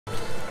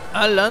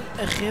אהלן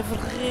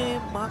חבר'ה,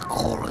 מה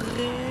קורה?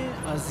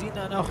 אז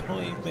הנה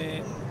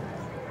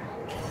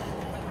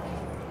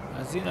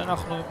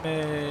אנחנו עם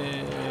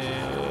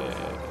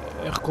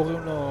איך קוראים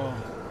לו?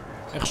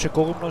 איך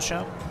שקוראים לו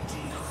שם?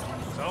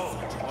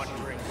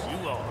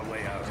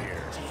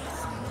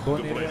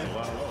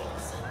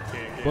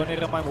 בוא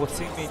נראה מה הם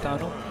רוצים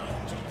מאיתנו.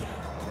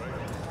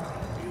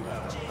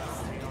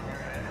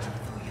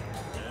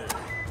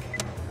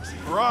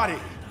 Roddy,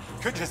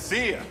 good to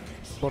see you.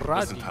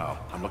 Listen, pal,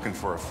 I'm looking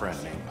for a friend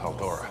named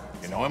Haldora.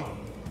 You know him?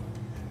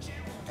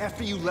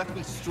 After you left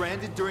me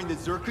stranded during the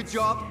Zerka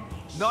job?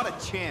 Not a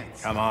chance.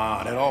 Come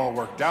on, it all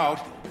worked out.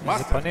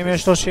 איזה פנים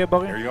יש לו שיהיה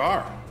בריא? Here you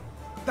are.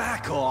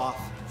 Back off.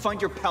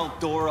 Find your pal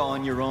Dora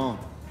on your own.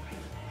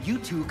 You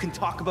two can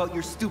talk about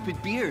your stupid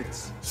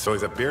beards. So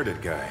he's a bearded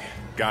guy.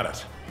 Got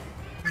it.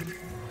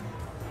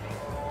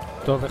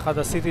 טוב, אחד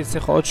עשיתי,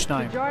 צריך עוד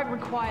שניים. The drive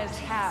requires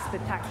half the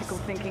tactical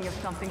thinking of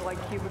something like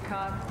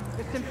Cubicon.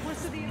 The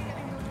simplicity of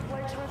getting those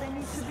flights where they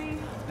need to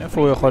be.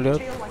 איפה הוא יכול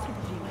להיות?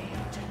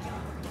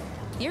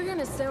 You're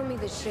gonna sell me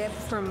the ship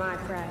for my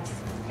price.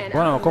 And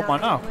בואנה, I'm מקום not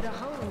gonna ענק. put a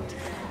home to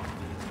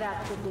that.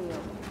 That's the deal.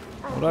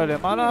 אולי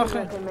למעלה אחי?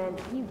 recommend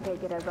you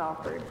take it as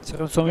offered.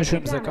 צריך למצוא מישהו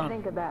עם Sit down זקן. and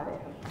think about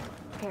it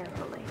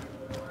carefully.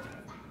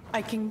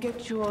 I can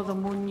get you all the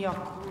munyak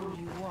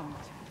you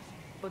want,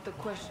 but the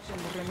question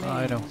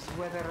I know. remains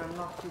whether or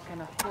not you can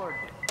afford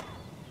it.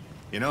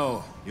 You know,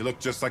 you look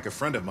just like a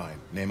friend of mine,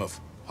 name of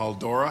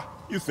Haldora.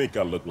 You think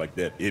I look like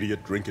that idiot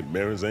drinking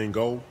Marinzane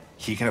Gold?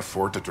 He can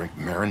afford to drink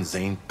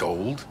Marinzane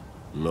Gold?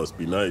 Must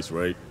be nice,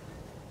 right?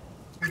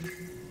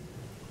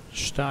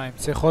 שתיים,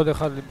 צריך עוד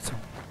אחד למצוא.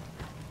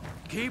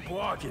 Keep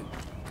walking.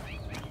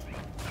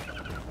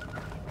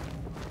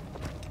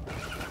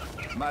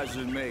 Maz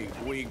and me,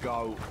 we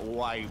go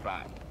way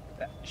back.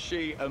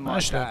 She and my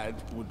Nice, dad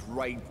would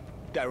raid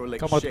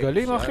derelict כמה ships.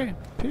 דגלים אחי?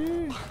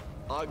 פי.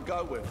 I'd go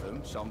with them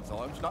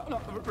sometimes.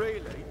 Not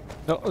really.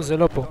 לא, זה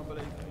לא פה.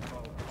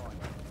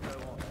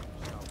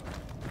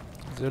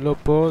 זה לא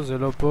פה, זה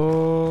לא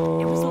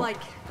פה.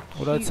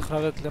 אולי צריך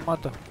לרדת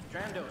למטה.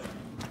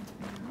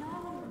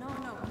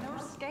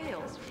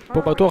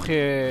 פה בטוח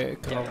יהיה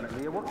קרב.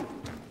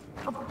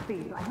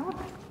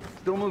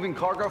 Still moving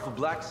cargo for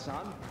Black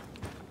Sun?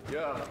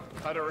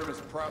 Yeah, Hyderim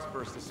is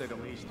prosperous to say the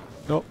least.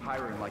 לא,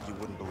 Hiring like you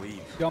wouldn't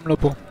believe. גם לא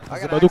פה.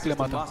 זה בדוק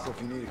למטה. If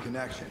you need a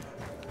connection.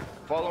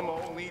 Follow my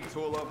own lead,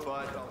 Tula,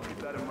 but I'll keep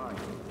that in mind.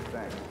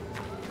 Thanks.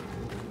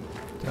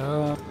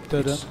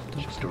 תודה.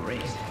 Just a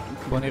race.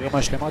 בוא נראה מה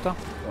יש למטה. One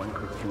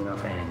quick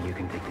tune-up and you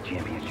can take the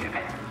championship.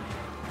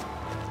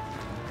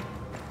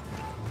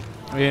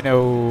 הנה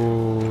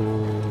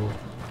הוא...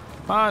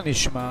 מה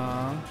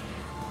נשמע?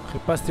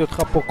 חיפשתי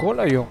אותך פה כל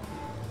היום.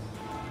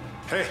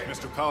 Hey,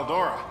 Mr.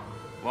 Haldora.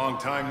 Long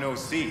time no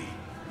see.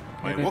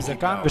 My הנה Wookiee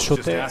זקן pal was just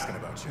ושותה asking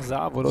about you.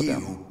 זהב, הוא לא יודע.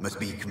 You must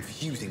be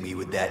confusing me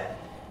with that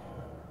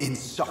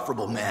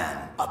insufferable man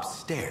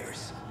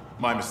upstairs.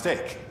 My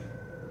mistake.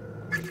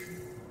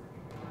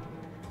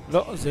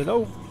 לא, זה לא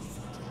הוא.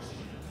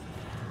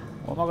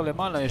 הוא אמר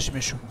למעלה יש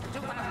מישהו.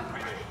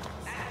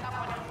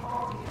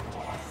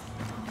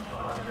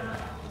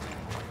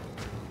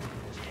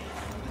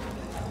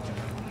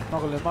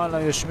 אמר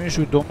למעלה יש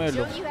מישהו דומה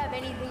לו. Don't you have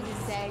anything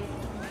to say?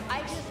 I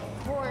just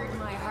poured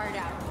my heart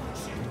out.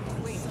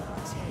 Wait,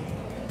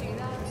 do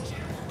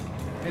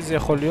that? מי זה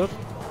יכול להיות?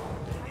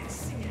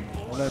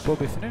 אולי פה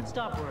בפנים?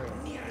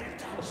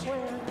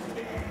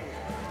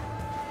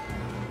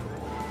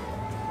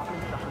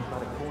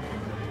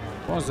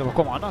 בוא, זה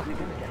מקום ענק.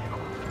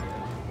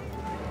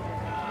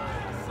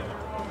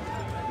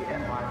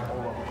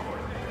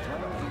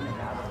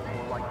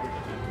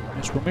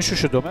 יש פה מישהו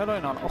שדומה לו?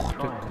 הנה,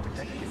 אהבתם.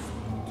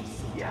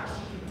 Yeah.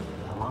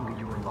 The longer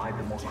you revive,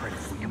 the more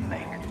credits we can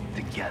make.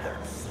 Together.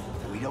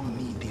 We don't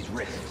need these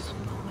risks.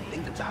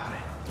 Think about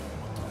it.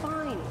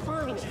 Fine,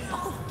 fine.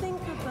 I'll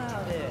think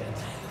about it.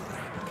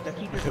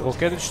 איך היא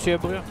רוקדת שתהיה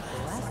בריאה?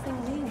 Last thing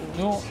we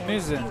need נו, מי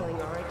זה?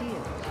 stealing our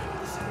ideas.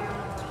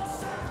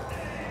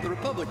 The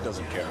Republic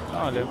doesn't care.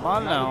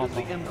 למעלה. The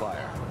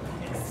Empire.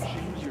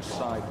 Choose your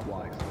side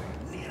wisely.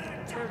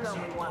 There's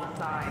only one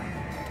side.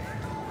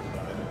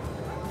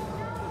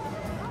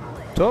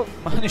 טוב,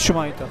 מה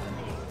נשמע איתך?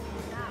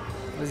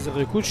 איזה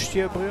ריקוד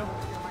שתהיה בריאה?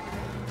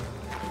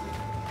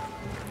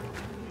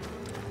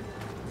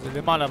 זה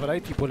למעלה, אבל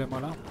הייתי פה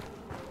למעלה.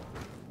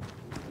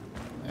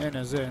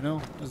 הנה זה, נו,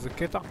 איזה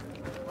קטע.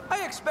 I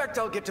expect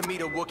I'll get to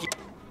meet a Wookiee.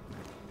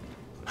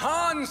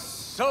 Han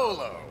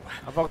Solo.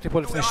 עברתי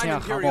פה לפני שנייה,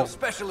 I'm חמור. Imperial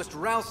Specialist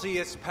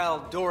Ralcius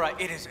Paldora.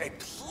 It is a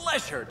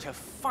pleasure to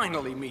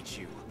finally meet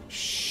you.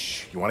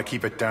 Shh. You want to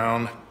keep it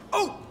down?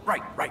 Oh,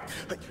 right.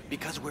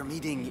 Because we're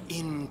meeting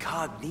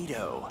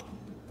incognito.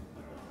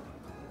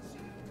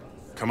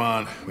 Come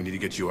on. We need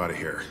to get you out of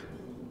here.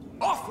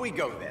 Off we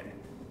go then.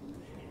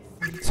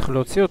 צריך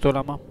להוציא אותו,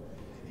 למה?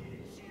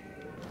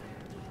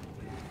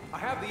 I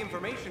have the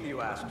information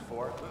you asked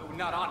for.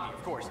 Not on me,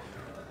 of course.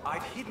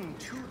 I've hidden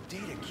 2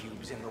 data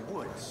cubes in the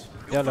woods.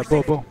 יאללה,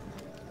 בוא.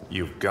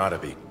 You've got to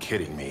be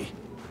kidding me.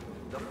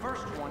 The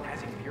first one has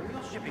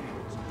Imperial shipping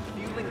routes,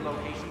 fueling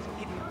locations,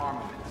 hidden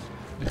armaments.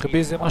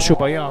 נחבי זה משהו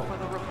ביער.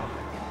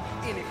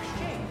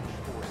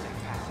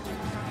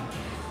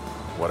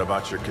 What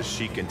about your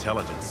Kashyyyk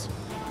intelligence?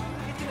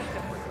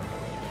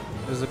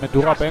 וזה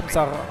מדורה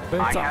באמצע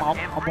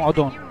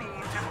המועדון.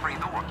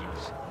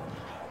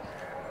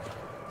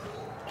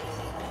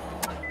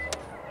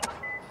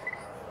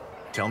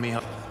 Tell me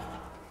how...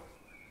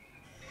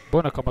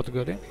 בוא נקמת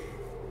גלים.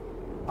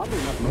 Oddly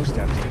enough, most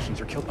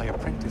statisticians are killed by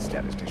apprentice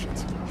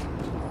statisticians.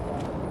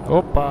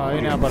 הופה,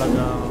 הנה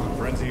הבלגן.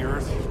 Friends of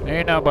yours?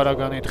 הנה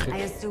הבלגן התחיל. I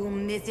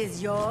assume this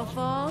is your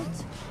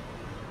fault?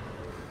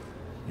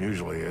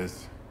 Usually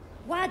is.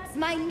 What's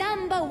my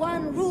number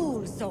one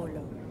rule,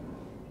 Solo?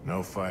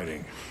 No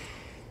fighting.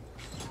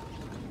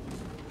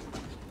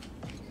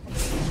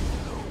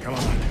 Come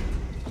on.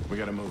 We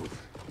gotta move.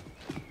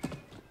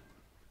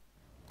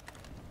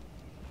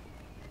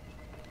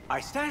 I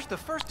stashed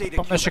the first data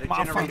cube at a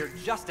generator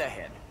just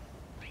ahead.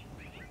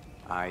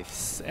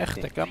 איך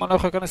למה לא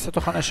יכול להיכנס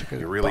לתוך הנשק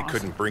הזה? You really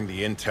couldn't bring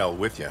the intel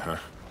with you, huh?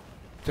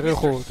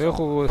 תראו איך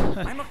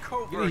I'm a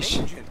covert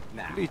agent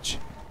now. גליץ'.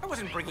 I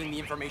wasn't bringing the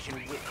information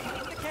with me.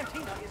 The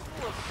cantina is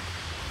full of...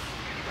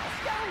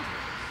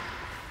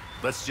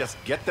 Let's just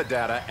get the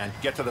data and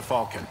get to the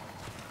Falcon.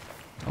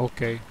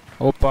 אוקיי.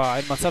 הופה,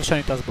 אין מצב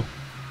שאני טס בו.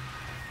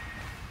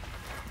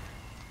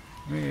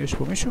 יש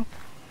פה מישהו?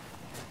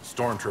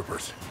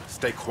 Stormtroopers,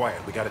 stay quiet.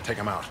 We gotta take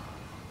them out.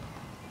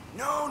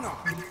 No,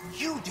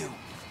 you do.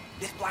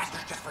 This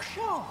blaster's just for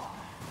show.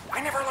 I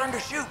never learned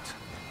to shoot.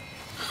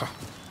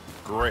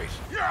 Great.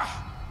 Yeah.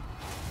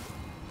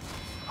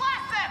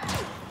 Blast them!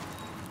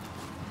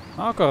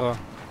 מה קרה?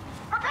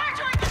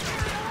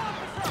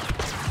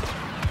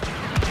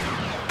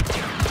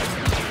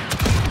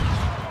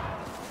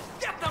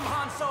 Get them,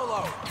 Han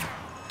Solo!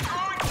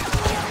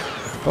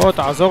 בוא,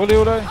 תעזור לי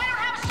אולי?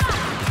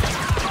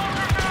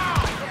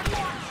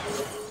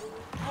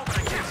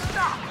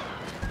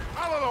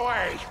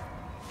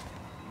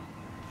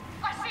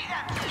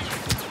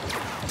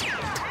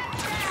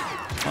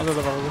 מה זה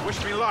הדבר הזה? Wish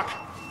me luck.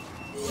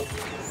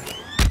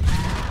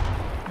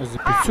 איזה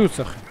פיצוץ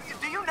אחי.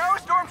 Do you know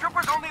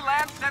Stormtroopers only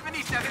land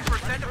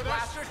 77% of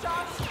blaster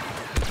shots?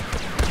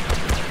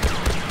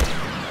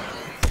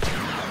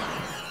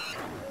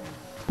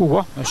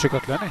 וואה, נשק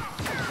קטלני.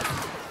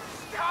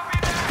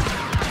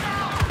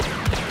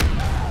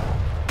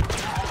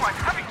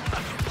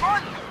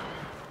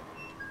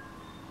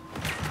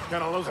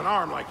 Gonna lose an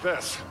arm like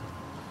this.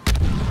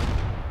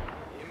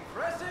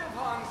 Impressive,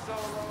 Han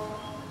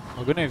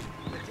Solo. מגניב.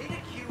 The data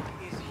cube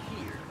is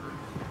here.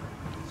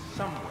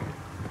 Somewhere.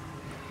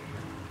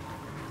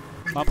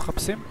 מה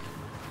מחפשים?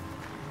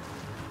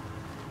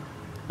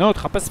 נו,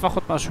 תחפש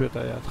לפחות משהו, אתה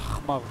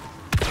חכמר.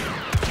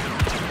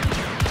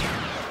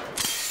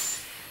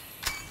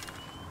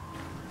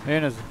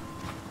 הנה זה.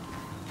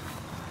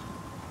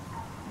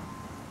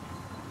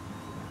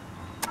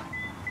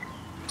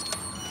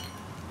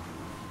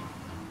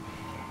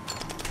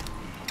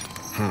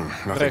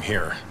 Nothing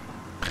here.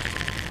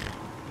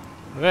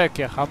 ריק,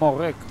 יא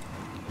חמור, ריק.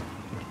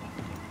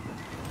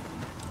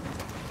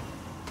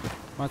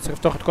 מה, צריך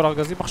לפתוח את כל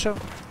הארגזים עכשיו?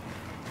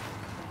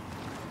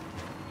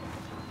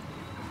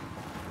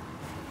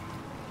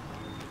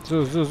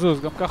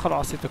 זוז, גם ככה לא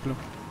עשית כלום.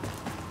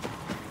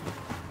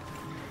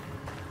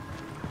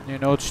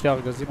 הנה עוד שתי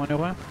ארגזים אני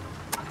רואה.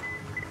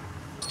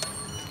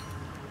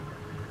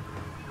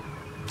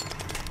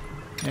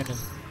 הנה.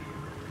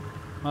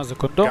 מה זה,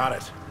 קונדום?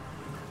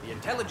 The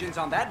intelligence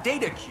on that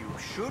data cube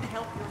should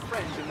help your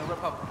friends in the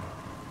Republic.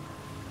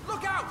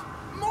 Look out!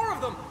 More of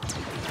them!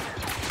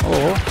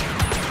 Oh.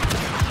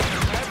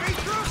 Heavy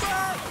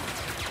trooper!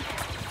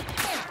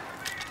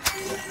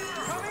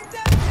 Coming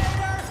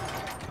detonator!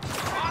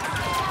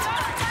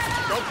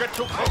 Don't get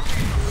too close.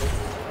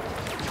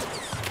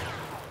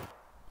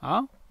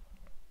 Huh?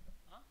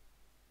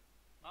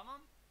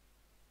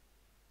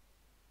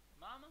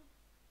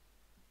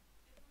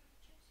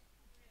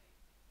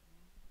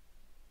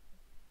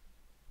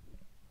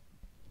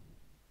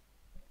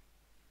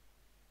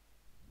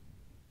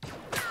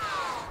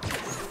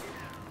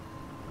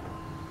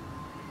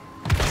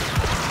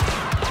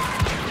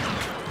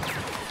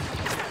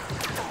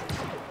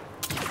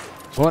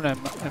 בואו הם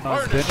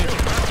מעצבנים.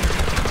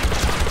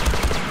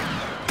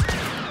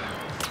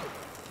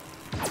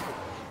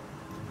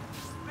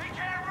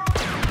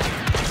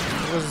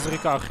 איזה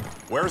זריקה אחי.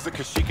 Where's the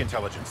Kashyyyk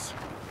intelligence?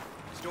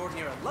 Stored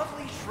near a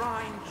lovely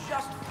shrine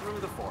just through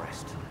the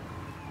forest.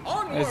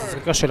 איזה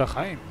זריקה של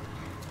החיים.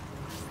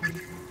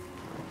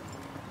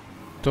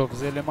 טוב,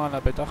 זה למעלה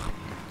בטח.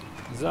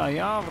 זה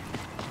היער?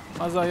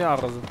 מה זה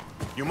היער הזה?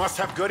 You must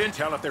have good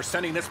intel if they're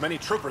sending this many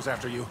troopers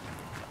after you.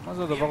 מה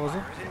זה הדבר הזה?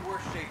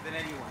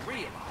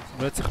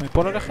 אולי צריך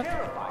מפה ללכת?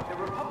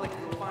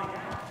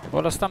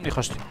 וואלה, סתם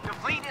ניחשתי.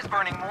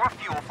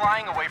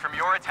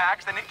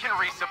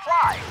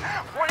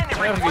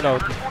 הרגילה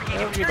אותי.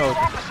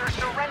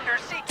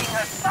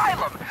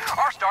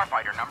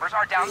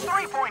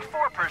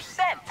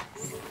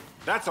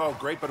 That's all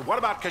great, but what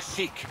about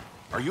Kashyyyk?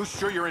 Are you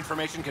sure your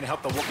information can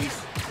help the Wookiees?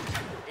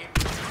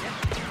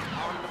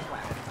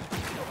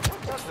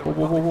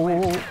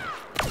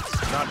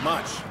 Not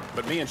much,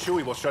 but me and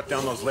Chewie will shut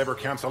down those labor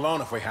camps alone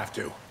if we have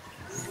to.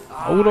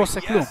 הוא לא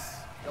עושה כלום.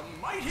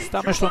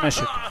 סתם יש לו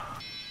נשק.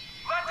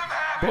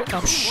 בוא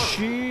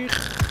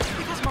נמשיך.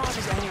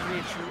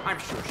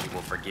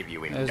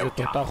 איזה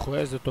תותח הוא,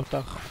 איזה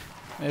תותח.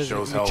 איזה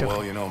מיצ'ך.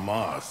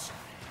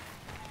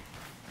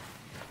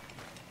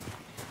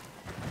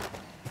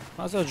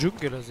 מה זה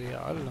הג'ונגל הזה,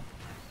 יאללה.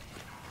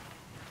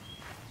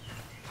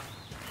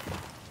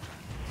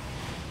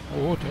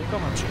 תראה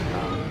כמה משנה.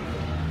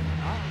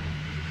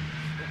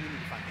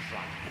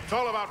 It's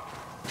all about...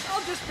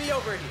 I'll just be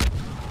over here.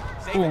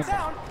 Safe and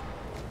sound.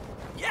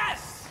 Yes!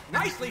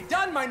 Nicely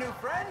done, my new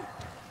friend!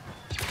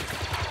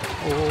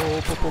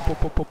 פופ.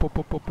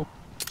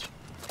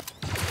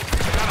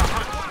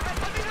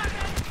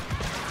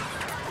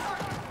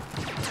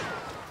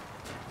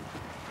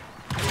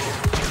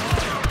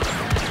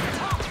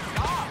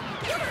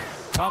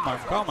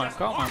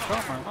 כמה,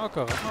 מה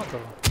קרה?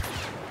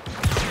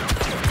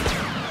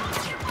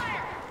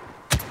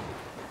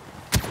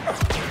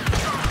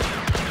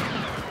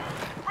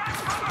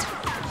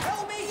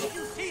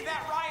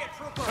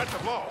 Set the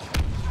blow.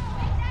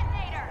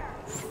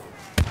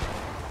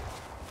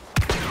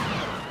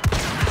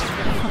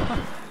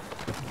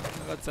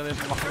 רצה להם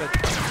במחלט.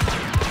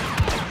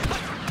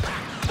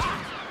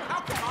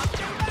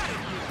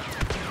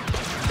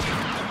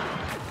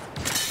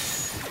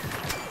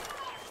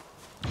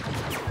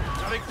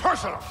 Nothing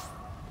personal.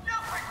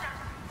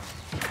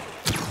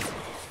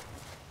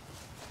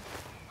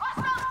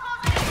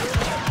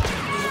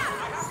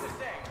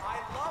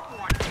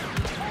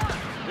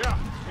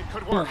 Yeah, it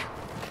could work.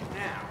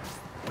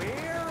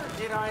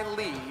 I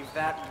leave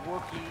that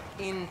Wookiee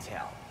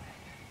intel?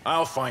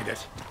 I'll find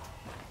it.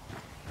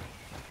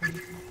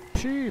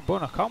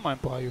 בואנה, כמה הם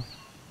פה היו?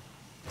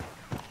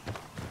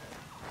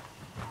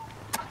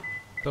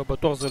 טוב,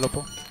 בטוח זה לא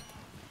פה.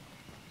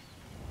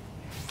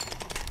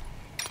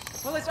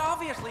 Well, it's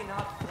obviously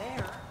not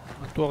there.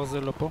 בטוח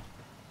זה לא פה.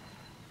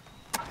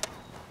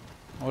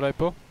 אולי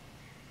פה?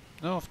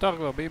 לא, הפתר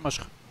כבר באמא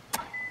שלך.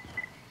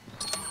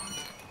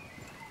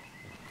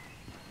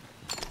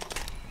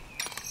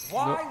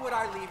 Why would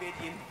I leave it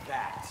in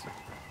that?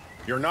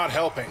 You're not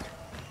helping.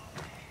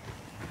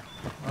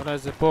 אולי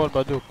זה פה על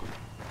בדוק.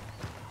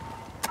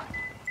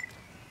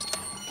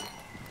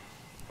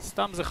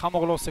 סתם זה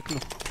חמור לא עושה כלום.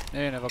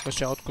 הנה,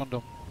 בבקשה, עוד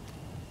קונדום.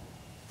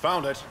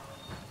 Found it.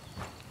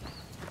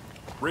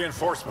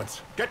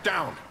 Reinforcements. Get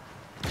down.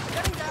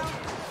 Getting down.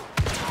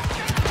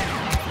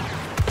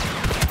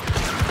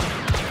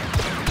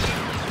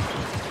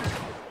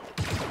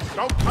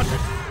 Don't touch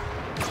it.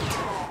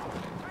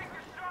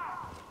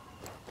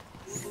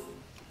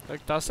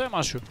 תעשה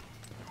משהו.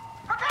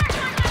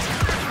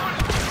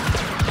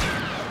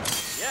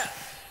 Yes.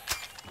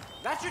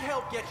 That should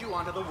help get you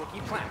onto the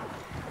Wookiee planet.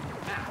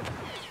 Now,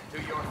 to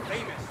your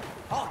famous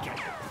Falcon.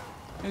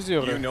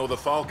 You know the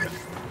Falcon.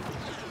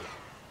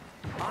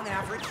 On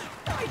average,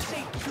 I'd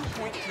say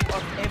 2.2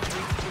 of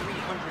every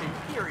 300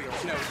 Imperials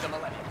knows the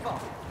Millennium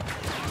Falcon.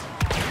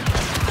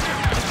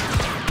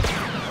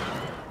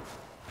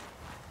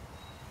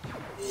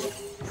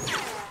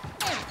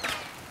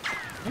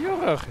 מי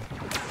יורה אחי?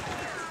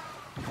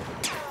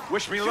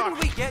 Wish me luck. Shouldn't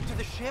we get to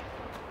the ship?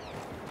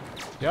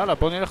 יאללה,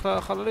 בוא נלך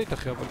לחללית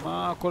אחי, אבל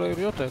מה כל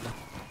היריות האלה?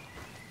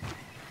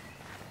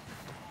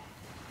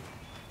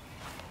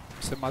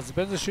 זה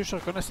מעצבן זה שאי אפשר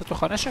להיכנס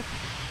לתוך הנשק?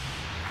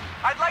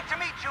 I'd like to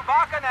meet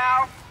Chewbacca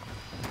now.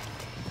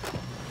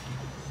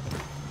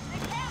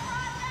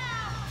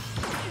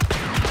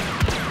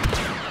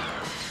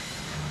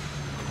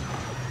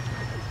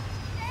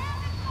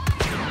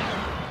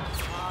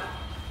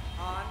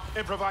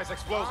 Improvise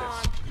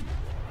explosives.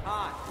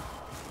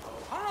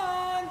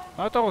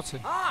 מה אתה רוצה?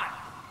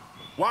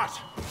 What?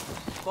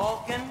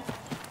 Falcon.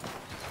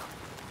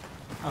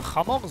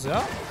 החמור זה,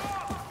 אה?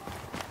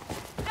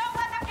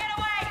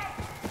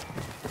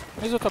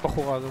 מי זאת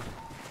הבחורה הזאת?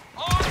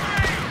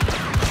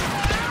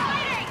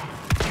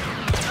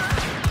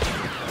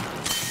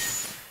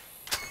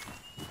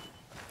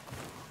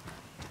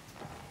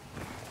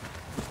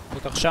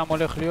 בטח שם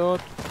הולך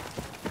להיות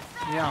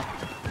ים.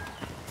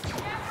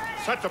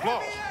 Set the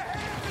blow.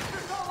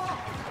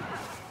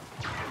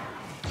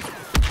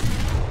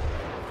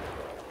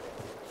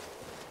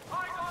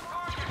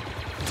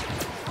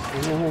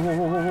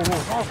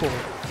 מה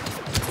קורה?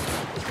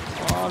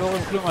 לא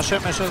רואים כלום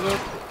השמש הזאת.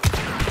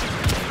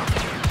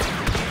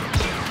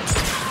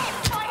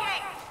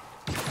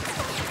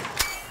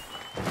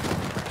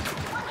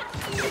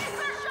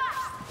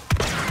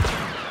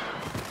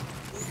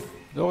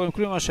 לא רואים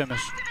כלום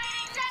השמש.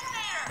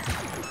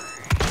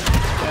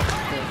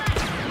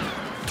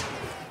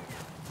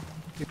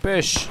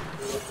 טיפש.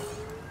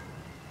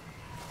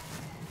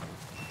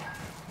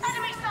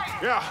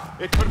 Yeah,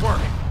 it could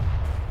work.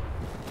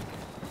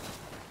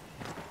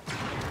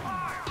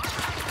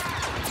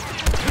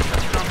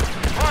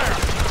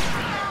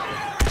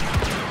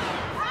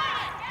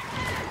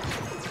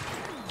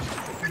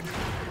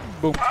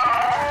 בום.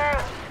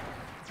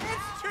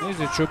 מי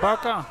זה,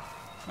 צ'ובאקה?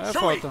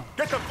 איפה אתה?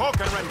 Get the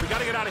Falcon ready. We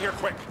gotta get out of here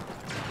quick.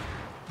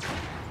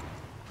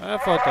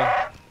 איפה אתה?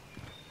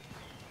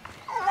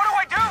 What do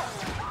I do?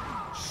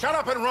 Shut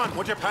up and run,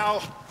 would you,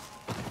 pal?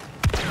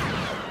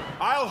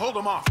 I'll hold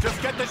them off. Just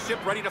get the ship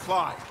ready to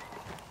fly.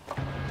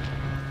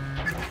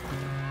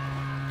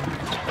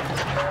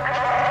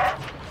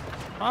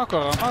 מה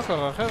קרה? מה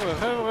קרה? חבר'ה,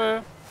 חבר'ה.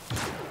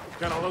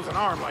 Gonna lose an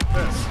arm like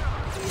this.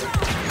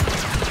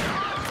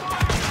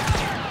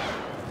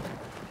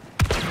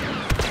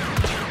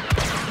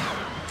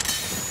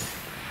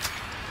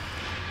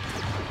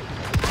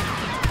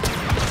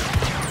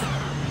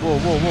 וואו,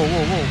 וואו, וואו,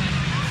 וואו, וואו.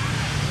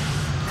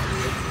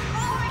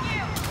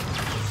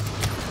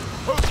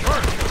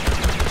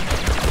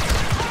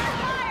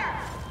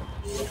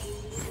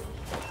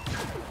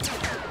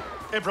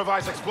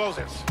 Improvise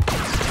explosives.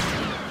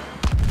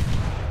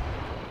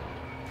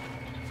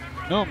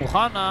 נו,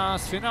 מוכן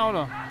הספינה או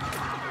לא?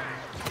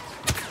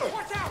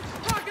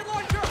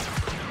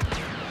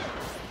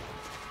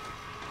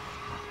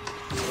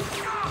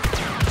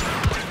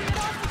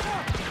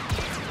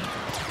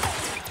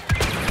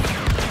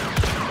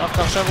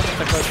 דווקא עכשיו הוא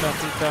מתקל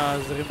להפעיל את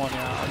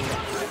הזרימוניה.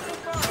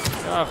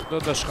 כך,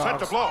 דודה שלך.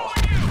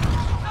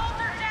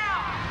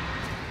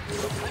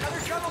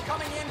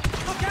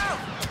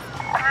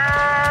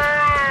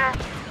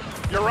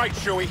 You're right,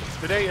 Chewie.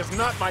 Today is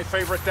not my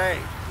favorite day.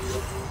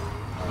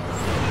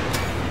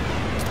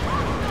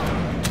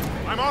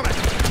 I'm on it.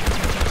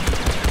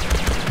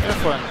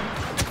 איפה הם?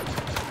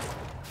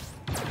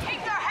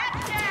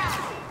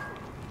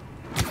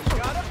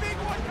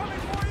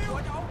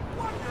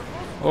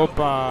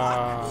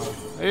 הופה,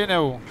 הנה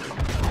הוא.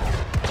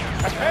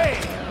 Hey,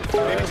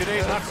 maybe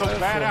today's not so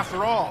bad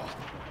after all.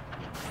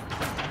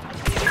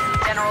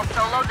 General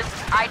Solo, this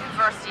is Iden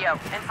Versio.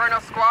 Inferno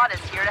Squad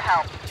is here to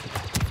help.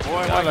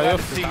 Boy, I'd like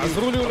to see you.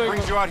 What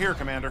brings you out here,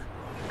 Commander?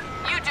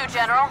 You do,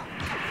 General.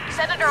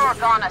 Senator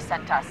Organa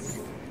sent us.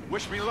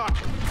 Wish me luck.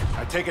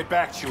 I take it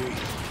back, Chewie.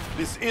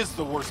 This is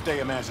the worst day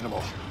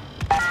imaginable.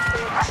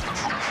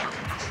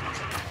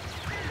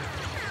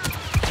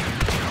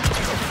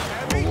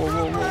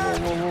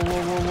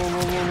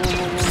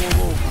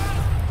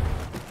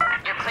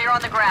 You're clear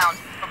on the ground,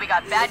 but we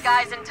got bad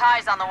guys and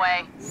ties on the way.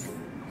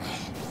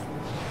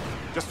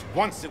 Just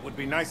once it would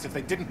be nice if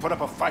they didn't put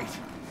up a fight.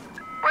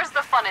 Where's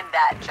the fun in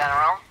that,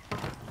 General?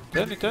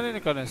 תן לי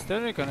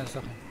להיכנס,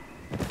 אחי.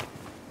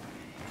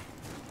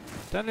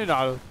 תן לי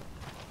לעלות.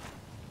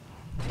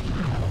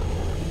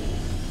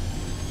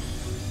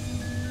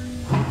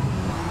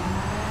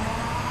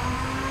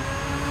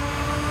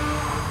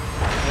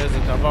 איזה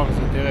דבר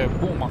זה, תראה,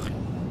 בום, אחי.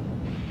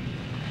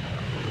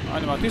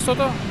 אני מטיס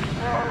אותו?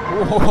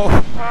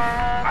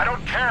 I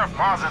don't care if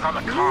Maz is on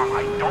the comm.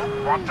 I don't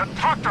want to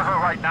talk to her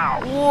right now.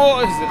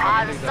 וואו, איזה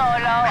חמלי.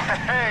 Solo.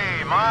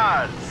 Hey,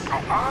 Maz. I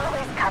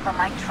always cover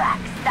my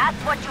tracks.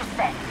 That's what you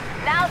said.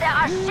 Now there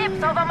are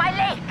ships over my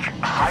lake.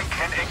 I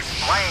can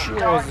explain.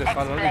 Don't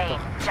explain.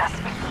 Just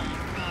leave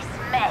this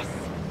mess.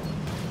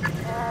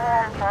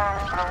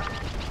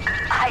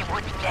 I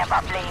would never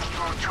blame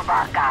you,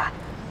 Chewbacca.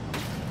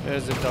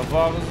 איזה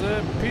דבר זה,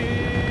 פי...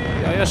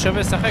 היה שווה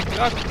לשחק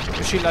רק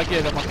בשביל להגיע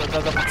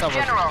למצב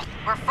הזה. General,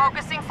 we're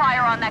focusing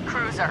fire on that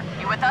cruiser.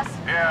 You with us?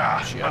 Yeah,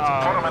 let's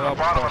put him in the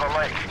bottom of the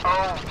lake.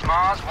 Oh,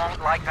 Maz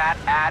won't like that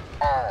at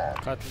all.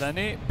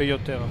 קטלני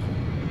ביותר.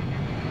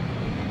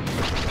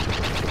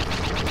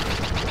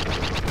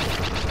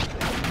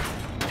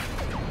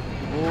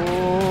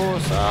 או,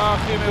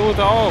 סחי מהות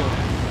האור.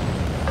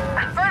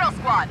 Inferno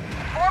Squad,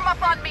 form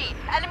up on me.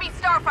 Enemy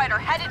starfighter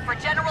headed for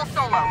General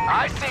Solo.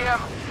 I see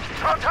him.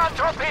 Proton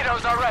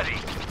torpedoes are ready.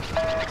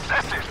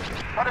 Excessive,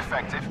 but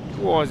effective.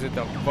 וואו, איזה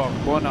דבר,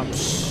 בוא נמש.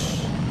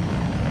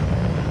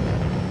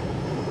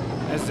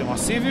 איזה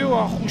מסיבי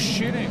הוא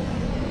החושינים.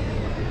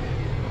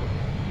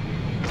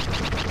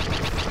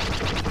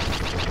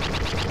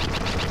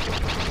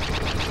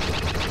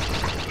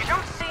 You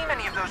don't see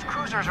many of those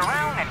cruisers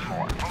around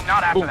anymore.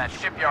 Not after that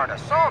shipyard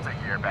assault a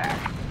year back.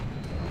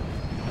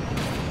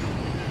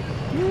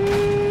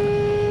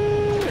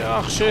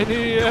 אח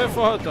שלי,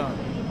 איפה אתה?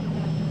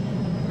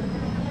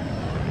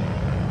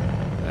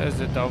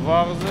 איזה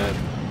דבר זה?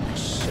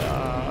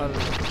 שאל.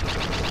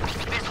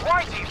 This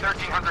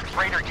YG-1300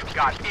 freighter you've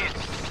got is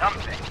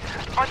something,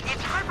 but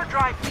its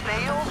hyperdrive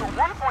fails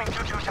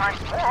 1.22 times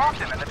more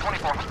often than the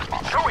 2400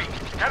 bomb. Chewie,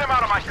 get him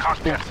out of my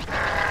cockpit.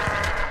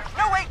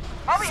 No, wait,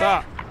 I'll be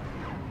here.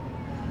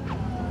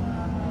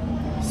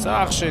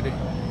 סע אח שלי.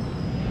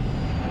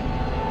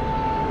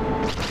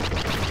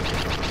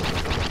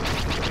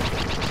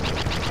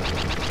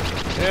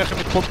 איך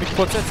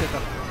מתפוצצת?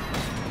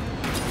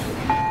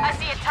 I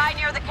see a tie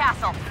near the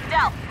castle.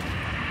 Del,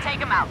 take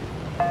him out.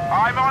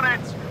 I'm on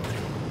it.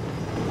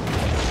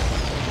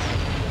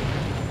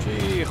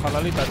 שהיא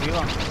חללית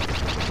אדירה.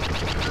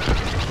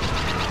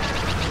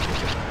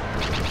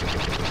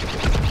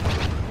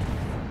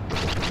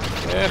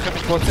 איך היא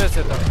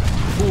מתפוצצת?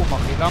 בום,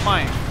 אחי,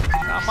 למים.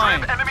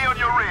 למים. Enemy on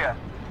your rear.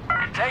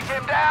 Take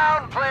him down,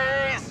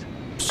 please.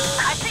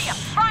 I see him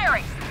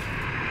firing.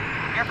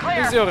 You're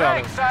clear. איזה יורה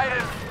עליו?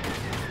 Excited.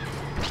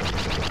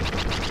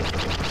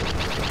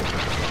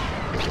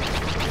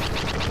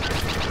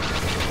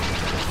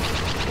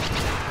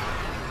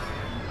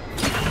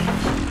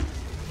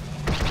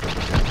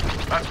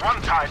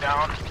 tie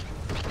down.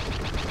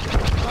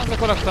 מה זה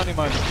כל הקטנים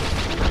האלה?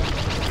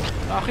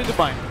 הכי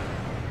דביים.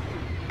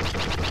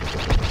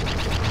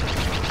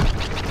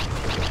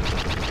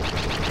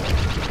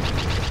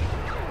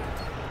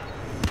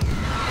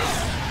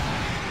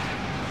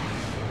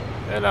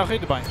 אלה הכי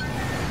דביים.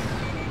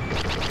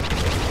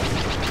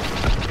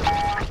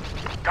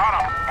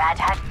 That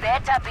had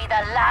better be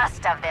the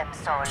last of them,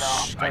 Solo.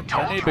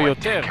 קטלני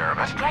ביותר.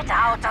 Get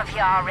out of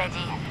here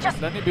already. Just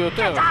קטלני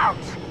ביותר. get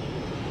out.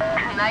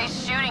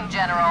 Nice shooting,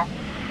 General.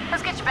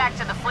 Let's get you back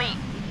to the fleet.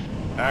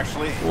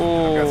 Actually,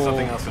 I've got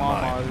something else in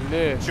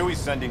mind. Chewie's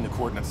sending the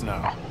coordinates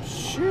now.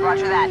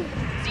 Roger that.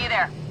 See you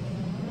there.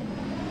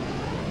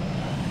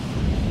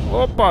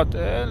 הופה,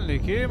 תן לי,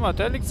 קימה,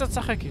 תן לי קצת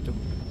לשחק איתו.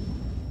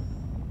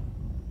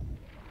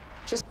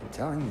 Just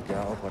telling the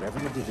girl whatever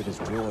you did to this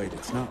droid,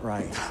 it's not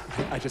right.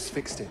 I just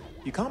fixed it.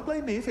 You can't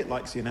blame me if it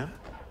likes you now.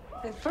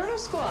 Inferno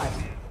Squad.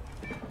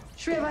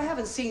 Shriv, I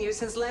haven't seen you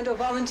since Lando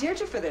volunteered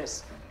you for this.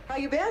 How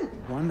you been?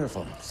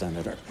 Wonderful,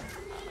 Senator.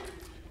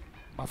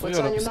 What's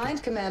on your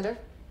mind, Commander?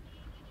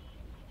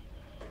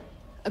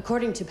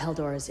 According to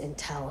Paldora's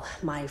intel,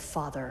 my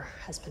father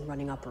has been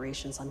running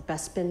operations on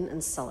Bespin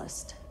and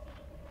Sullust.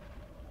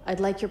 I'd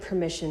like your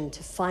permission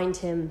to find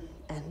him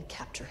and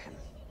capture him.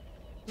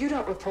 You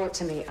don't report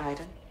to me,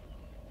 Iden.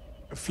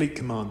 A fleet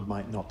command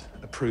might not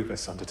approve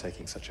us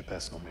undertaking such a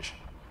personal mission.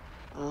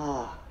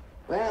 Ah,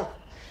 well,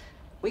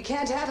 we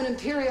can't have an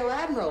Imperial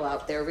Admiral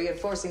out there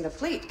reinforcing the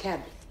fleet,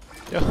 can we?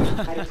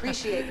 I'd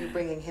appreciate you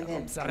bringing him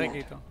in.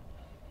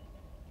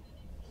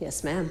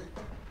 Yes, ma'am.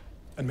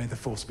 And may the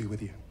Force be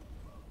with you.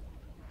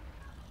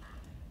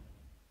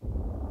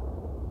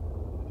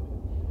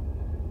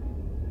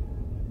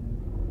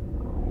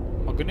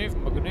 מגניב,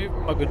 מגניב,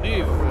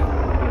 מגניב.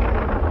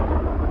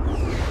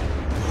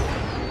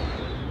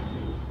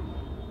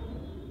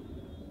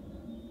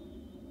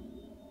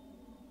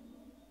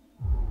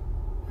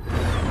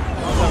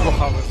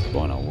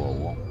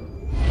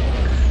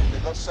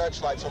 They've got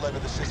searchlights all over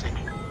the city.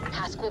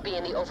 Task will be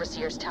in the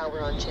Overseer's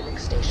Tower on Chinook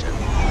Station.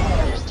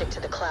 Better stick to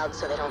the clouds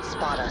so they don't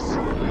spot us.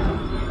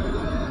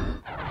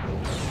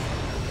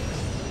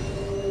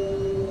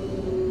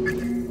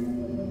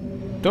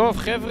 טוב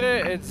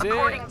חבר'ה, את זה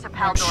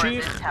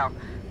נמשיך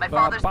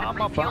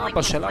בפעם הבאה,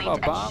 בשלב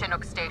הבא.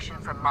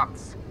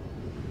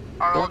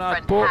 בואו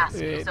נעד פה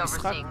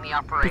משחק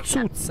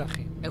פיצוץ,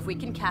 אחי. If we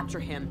can capture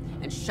him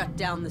and shut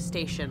down the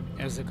station,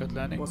 איזה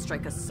קטלני. we'll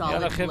strike a solid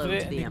יאללה blow חבר'ה,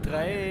 to the Emperor.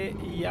 נתראה,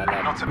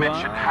 יאללה Not to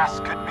mention, Hass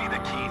could be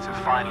the key to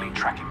finally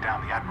tracking down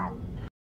the